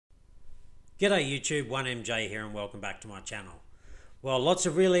G'day YouTube, 1MJ here and welcome back to my channel. Well, lots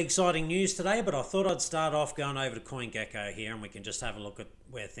of really exciting news today, but I thought I'd start off going over to CoinGecko here and we can just have a look at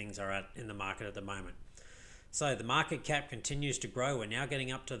where things are at in the market at the moment. So the market cap continues to grow. We're now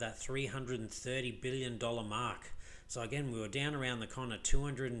getting up to that $330 billion mark. So again, we were down around the kind of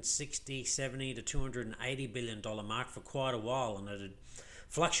 260, 70 to $280 billion mark for quite a while, and it'd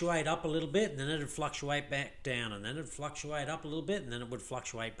fluctuate up a little bit and then it'd fluctuate back down and then it'd fluctuate up a little bit and then it would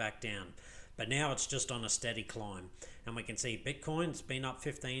fluctuate back down. But now it's just on a steady climb, and we can see Bitcoin's been up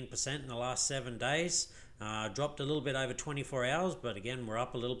 15% in the last 7 days, dropped a little bit over 24 hours, but again we're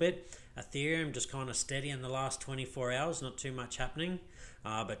up a little bit. Ethereum just kind of steady in the last 24 hours, not too much happening,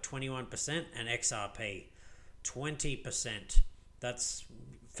 but 21%, and XRP 20%. That's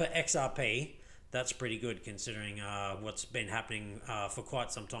for XRP. That's pretty good considering what's been happening for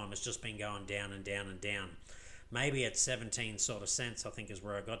quite some time. It's just been going down and down and down. Maybe at 17 sort of cents, I think is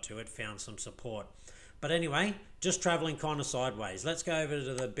where I got to. It found some support. But anyway, just traveling kind of sideways. Let's go over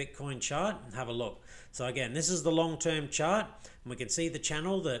to the Bitcoin chart and have a look. So again, this is the long-term chart, and we can see the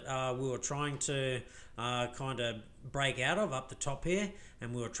channel that we were trying to kind of break out of up the top here,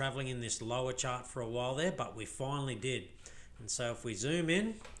 and we were traveling in this lower chart for a while there, but we finally did. And so if we zoom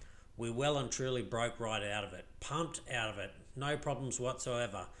in, we well and truly broke right out of it, pumped out of it, no problems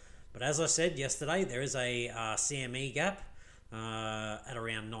whatsoever. But as I said yesterday, there is a CME gap at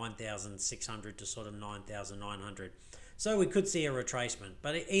around 9,600 to sort of 9,900. So we could see a retracement,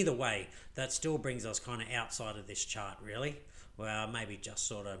 but either way, that still brings us kind of outside of this chart, really. Well, maybe just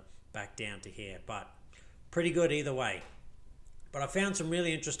sort of back down to here, but pretty good either way. But I found some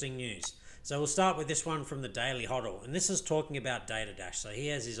really interesting news. So we'll start with this one from the Daily Hodl, and this is talking about DataDash. So he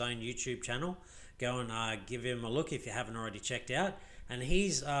has his own YouTube channel. Go and give him a look if you haven't already checked out. And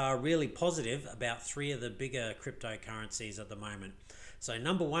he's really positive about three of the bigger cryptocurrencies at the moment. So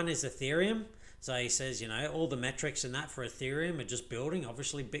number one is Ethereum. So he says, you know, all the metrics and that for Ethereum are just building.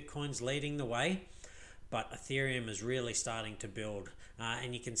 Obviously, Bitcoin's leading the way, but Ethereum is really starting to build.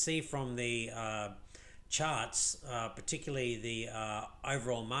 And you can see from the charts, particularly the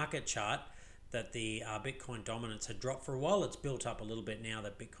overall market chart, that the Bitcoin dominance had dropped for a while. It's built up a little bit now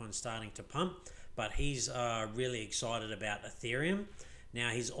that Bitcoin's starting to pump, but he's really excited about Ethereum.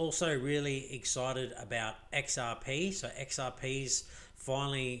 Now he's also really excited about XRP. So XRP's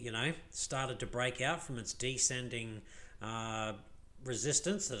finally, you know, started to break out from its descending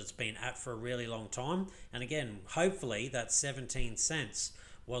resistance that it's been at for a really long time. And again, hopefully that 17 cents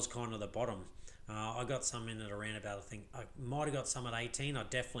was kind of the bottom. I got some in at around about, I think I might have got some at 18. I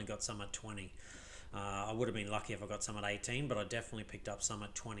definitely got some at 20. I would have been lucky if I got some at 18, but I definitely picked up some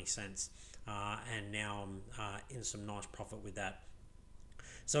at 20 cents. And now I'm in some nice profit with that.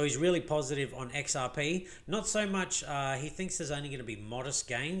 So he's really positive on XRP. Not so much, he thinks there's only going to be modest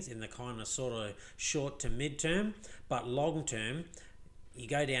gains in the kind of sort of short to mid-term, but long-term, you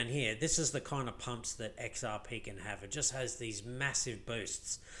go down here, this is the kind of pumps that XRP can have. It just has these massive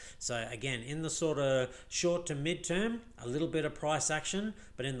boosts. So again, in the sort of short to mid-term, a little bit of price action,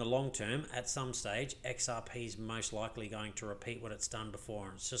 but in the long term, at some stage, XRP is most likely going to repeat what it's done before,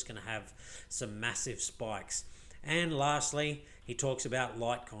 and it's just going to have some massive spikes. And lastly, he talks about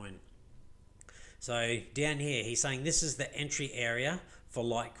Litecoin. So down here, he's saying this is the entry area for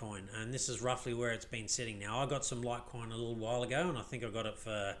Litecoin, and this is roughly where it's been sitting. Now, I got some Litecoin a little while ago, and I think I got it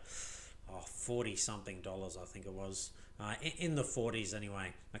for 40 something dollars, I think it was. In the 40s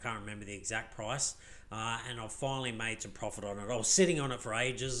anyway. I can't remember the exact price. And I finally made some profit on it. I was sitting on it for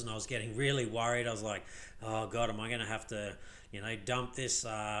ages and I was getting really worried. I was like, oh God, am I going to have to, you know, dump this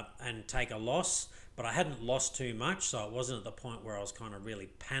and take a loss? But I hadn't lost too much, so it wasn't at the point where I was kind of really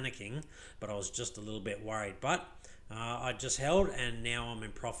panicking, but I was just a little bit worried. But I just held, and now I'm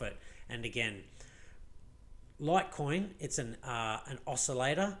in profit. And again, Litecoin, it's an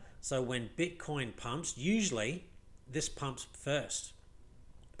oscillator. So when Bitcoin pumps, usually this pumps first,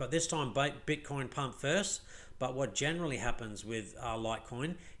 but this time Bitcoin pumped first. But what generally happens with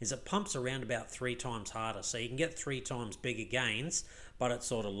Litecoin is it pumps around about 3 times harder. So you can get 3 times bigger gains, but it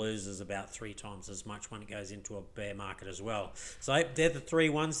sort of loses about 3 times as much when it goes into a bear market as well. So they're the 3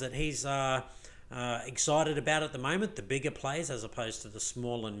 ones that he's excited about at the moment, the bigger plays as opposed to the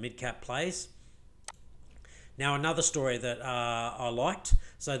small and mid-cap plays. Now another story that I liked,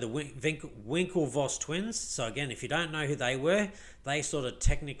 so the Winklevoss twins. So again, if you don't know who they were, they sort of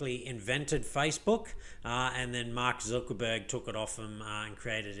technically invented Facebook, and then Mark Zuckerberg took it off them and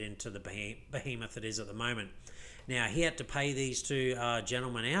created it into the behemoth it is at the moment. Now he had to pay these 2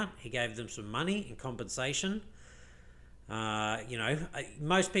 gentlemen out. He gave them some money in compensation.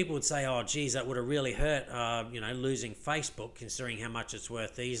 Most people would say, oh, geez, that would have really hurt, losing Facebook, considering how much it's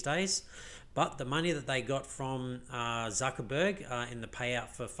worth these days. But the money that they got from Zuckerberg in the payout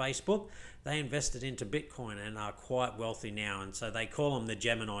for Facebook, they invested into Bitcoin and are quite wealthy now. And so they call them the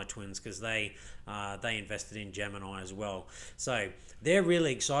Gemini twins because they invested in Gemini as well. So they're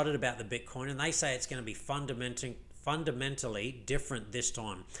really excited about the Bitcoin, and they say it's going to be fundamentally different this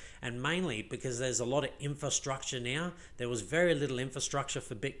time, and mainly because there's a lot of infrastructure now. There was very little infrastructure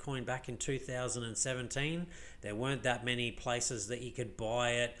for Bitcoin back in 2017. There weren't that many places that you could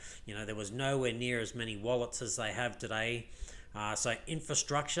buy it. There was nowhere near as many wallets as they have today. So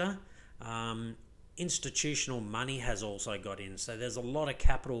infrastructure, institutional money has also got in, so there's a lot of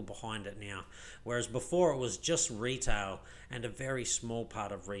capital behind it now, whereas before it was just retail, and a very small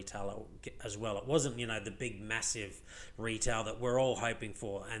part of retail as well. It wasn't the big massive retail that we're all hoping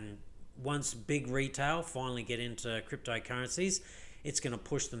for. And once big retail finally get into cryptocurrencies, it's going to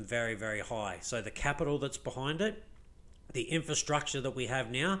push them very, very high. So the capital that's behind it, the infrastructure that we have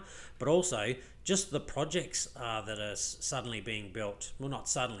now, but also just the projects that are suddenly being built. Well, not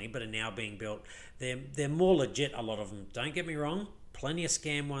suddenly, but are now being built. They're more legit, a lot of them. Don't get me wrong, plenty of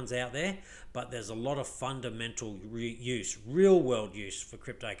scam ones out there, but there's a lot of fundamental use, real world use for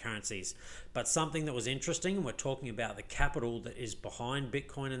cryptocurrencies. But something that was interesting, and we're talking about the capital that is behind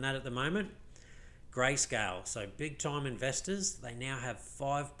Bitcoin and that at the moment, Grayscale. So big time investors, they now have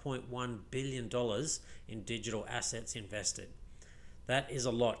 $5.1 billion in digital assets invested. That is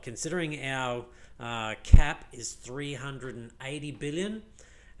a lot, considering our cap is 380 billion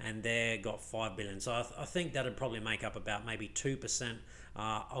and they got 5 billion. So I think that'd probably make up about maybe 2%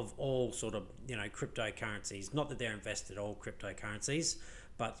 of all sort of cryptocurrencies. Not that they're invested all cryptocurrencies,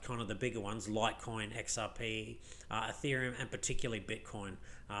 but kind of the bigger ones, Litecoin, XRP, Ethereum, and particularly Bitcoin.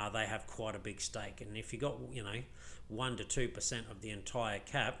 They have quite a big stake, and if you got 1 to 2% of the entire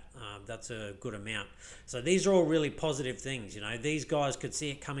cap, that's a good amount. So these are all really positive things. These guys could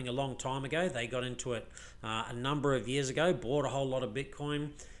see it coming a long time ago. They got into it a number of years ago, bought a whole lot of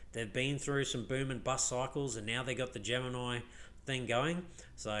Bitcoin. They've been through some boom and bust cycles, and now they got the Gemini thing going.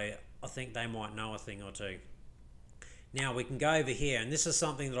 So I think they might know a thing or two. Now we can go over here, and this is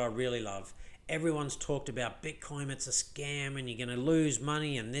something that I really love. Everyone's talked about Bitcoin, it's a scam and you're going to lose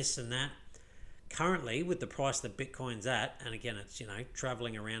money and this and that. Currently, with the price that Bitcoin's at, and again, it's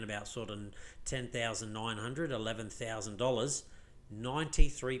traveling around about sort of $10,900, $11,000,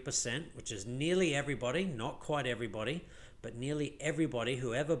 93%, which is nearly everybody, not quite everybody, but nearly everybody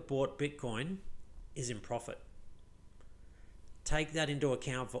who ever bought Bitcoin is in profit. Take that into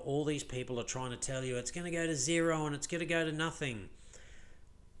account for all these people are trying to tell you it's going to go to zero and it's going to go to nothing.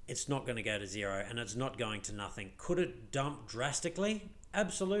 It's not going to go to zero, and it's not going to nothing. Could it dump drastically?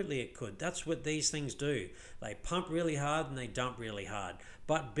 Absolutely it could. That's what these things do. They pump really hard and they dump really hard.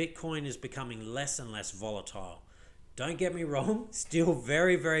 But Bitcoin is becoming less and less volatile. Don't get me wrong, still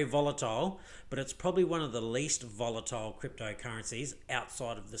very, very volatile, but it's probably one of the least volatile cryptocurrencies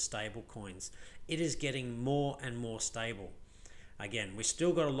outside of the stable coins. It is getting more and more stable. Again, we've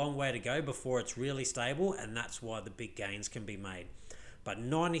still got a long way to go before it's really stable, and that's why the big gains can be made. But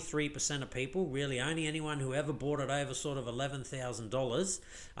 93% of people, really only anyone who ever bought it over sort of $11,000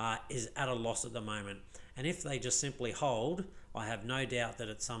 is at a loss at the moment. And if they just simply hold, I have no doubt that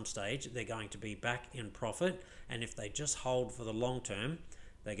at some stage they're going to be back in profit. And if they just hold for the long term,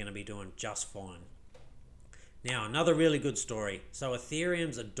 they're going to be doing just fine. Now, another really good story. So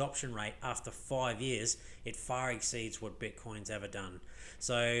Ethereum's adoption rate after 5 years, it far exceeds what Bitcoin's ever done.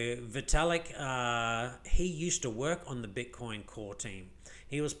 So Vitalik, he used to work on the Bitcoin core team.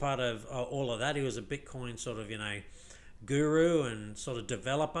 He was part of all of that. He was a Bitcoin sort of, guru and sort of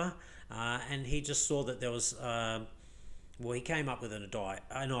developer. And he just saw that there was... he came up with an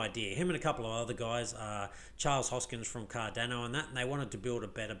idea. Him and a couple of other guys, Charles Hoskins from Cardano and they wanted to build a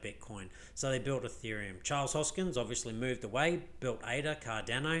better Bitcoin. So they built Ethereum. Charles Hoskins obviously moved away, built ADA,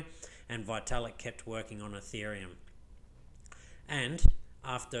 Cardano, and Vitalik kept working on Ethereum. And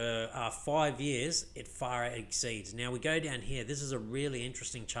after 5 years, it far exceeds. Now we go down here. This is a really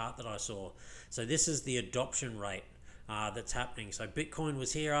interesting chart that I saw. So this is the adoption rate that's happening. So Bitcoin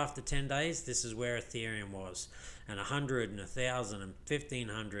was here after 10 days. This is where Ethereum was. And 100 and 1,000 and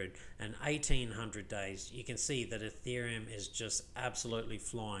 1,500 and 1,800 days. You can see that Ethereum is just absolutely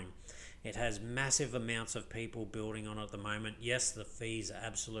flying. It has massive amounts of people building on it at the moment. Yes, the fees are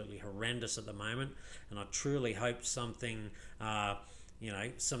absolutely horrendous at the moment. And I truly hope something...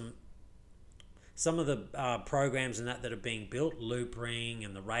 some of the programs and that are being built, Loopring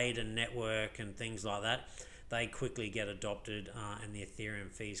and the Raiz network and things like that, they quickly get adopted, and the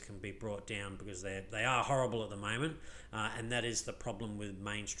Ethereum fees can be brought down, because they are horrible at the moment, and that is the problem with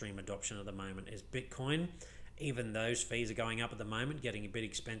mainstream adoption at the moment. Is Bitcoin, even those fees are going up at the moment, getting a bit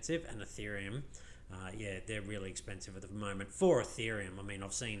expensive, and Ethereum, yeah, they're really expensive at the moment for Ethereum. I mean,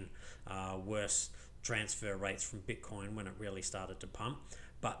 I've seen worse transfer rates from Bitcoin when it really started to pump,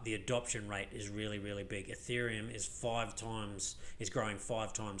 but the adoption rate is really, really big. Ethereum is growing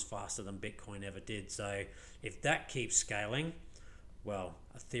 5 times faster than Bitcoin ever did. So if that keeps scaling, well,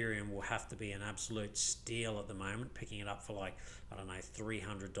 Ethereum will have to be an absolute steal at the moment, picking it up for like, I don't know,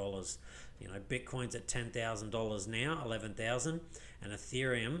 $300. You know, Bitcoin's at $10,000 now, 11,000, and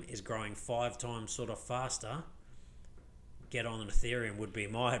Ethereum is growing 5 times sort of faster. Get on an Ethereum would be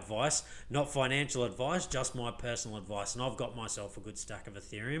my advice. Not financial advice, just my personal advice. And I've got myself a good stack of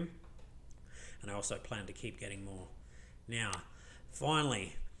Ethereum, and I also plan to keep getting more. Now,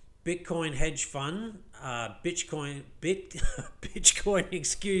 finally, Bitcoin hedge fund, Bitcoin,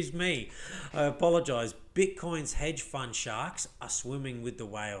 excuse me, I apologize. Bitcoin's hedge fund sharks are swimming with the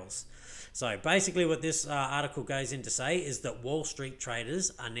whales. So basically what this article goes in to say is that Wall Street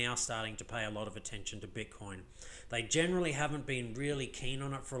traders are now starting to pay a lot of attention to Bitcoin. They generally haven't been really keen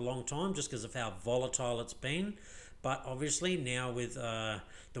on it for a long time, just because of how volatile it's been. But obviously now with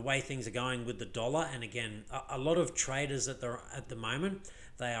the way things are going with the dollar, and again, a lot of traders at the moment,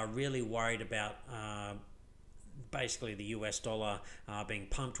 they are really worried about basically the US dollar being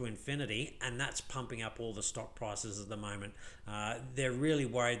pumped to infinity, and that's pumping up all the stock prices at the moment. They're really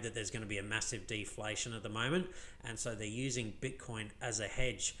worried that there's going to be a massive deflation at the moment, and so they're using Bitcoin as a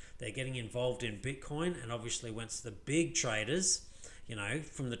hedge. They're getting involved in Bitcoin, and obviously once the big traders, you know,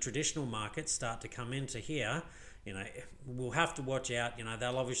 from the traditional markets start to come into here, you know, we'll have to watch out. You know,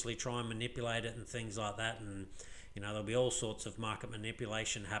 they'll obviously try and manipulate it and things like that, and you know, there'll be all sorts of market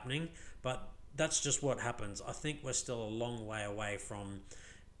manipulation happening, but that's just what happens. I think we're still a long way away from,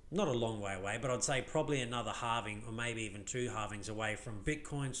 not a long way away, but I'd say probably another halving, or maybe even 2 halvings away from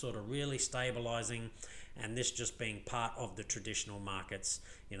Bitcoin sort of really stabilizing, and this just being part of the traditional markets.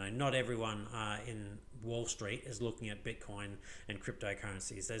 You know, not everyone in Wall Street is looking at Bitcoin and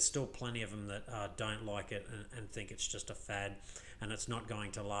cryptocurrencies. There's still plenty of them that don't like it and think it's just a fad and it's not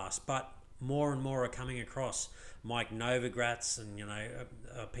going to last. But more and more are coming across. Mike Novogratz and, you know,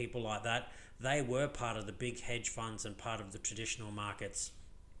 people like that. They were part of the big hedge funds and part of the traditional markets.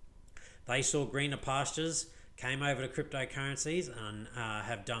 They saw greener pastures, came over to cryptocurrencies, and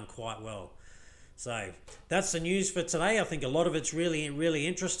have done quite well. So that's the news for today. I think a lot of it's really, really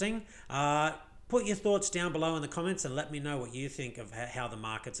interesting. Put your thoughts down below in the comments and let me know what you think of how the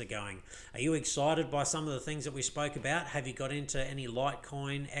markets are going. Are you excited by some of the things that we spoke about? Have you got into any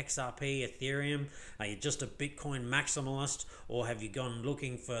Litecoin, XRP, Ethereum? Are you just a Bitcoin maximalist, or have you gone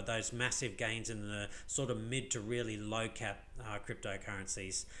looking for those massive gains in the sort of mid to really low cap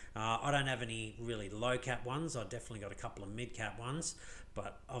cryptocurrencies? I don't have any really low cap ones. I've definitely got a couple of mid cap ones,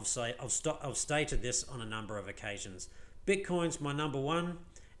 but I've stated this on a number of occasions. Bitcoin's my number 1.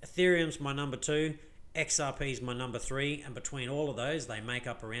 Ethereum's my number 2, XRP's my number 3, and between all of those, they make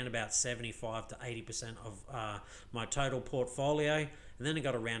up around about 75 to 80% of my total portfolio, and then I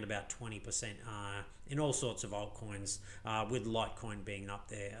got around about 20% in all sorts of altcoins, with Litecoin being up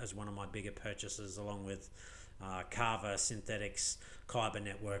there as one of my bigger purchases, along with Carver, Synthetics, Kyber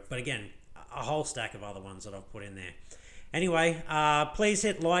Network, but again, a whole stack of other ones that I've put in there. Anyway, please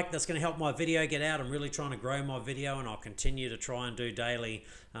hit like. That's going to help my video get out. I'm really trying to grow my video, and I'll continue to try and do daily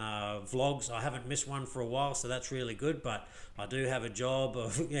vlogs. I haven't missed one for a while, so that's really good, but I do have a job.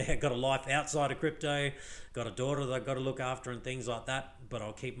 Got a life outside of crypto, got a daughter that I've got to look after and things like that, but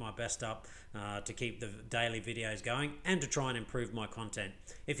I'll keep my best up to keep the daily videos going and to try and improve my content.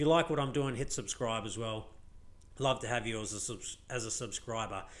 If you like what I'm doing, hit subscribe as well. Love to have you as a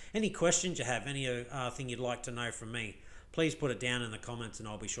subscriber. Any questions you have, anything you'd like to know from me, please put it down in the comments and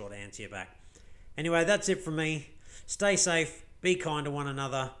I'll be sure to answer you back. Anyway, that's it from me. Stay safe, be kind to one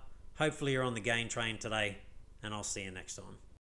another. Hopefully you're on the gain train today, and I'll see you next time.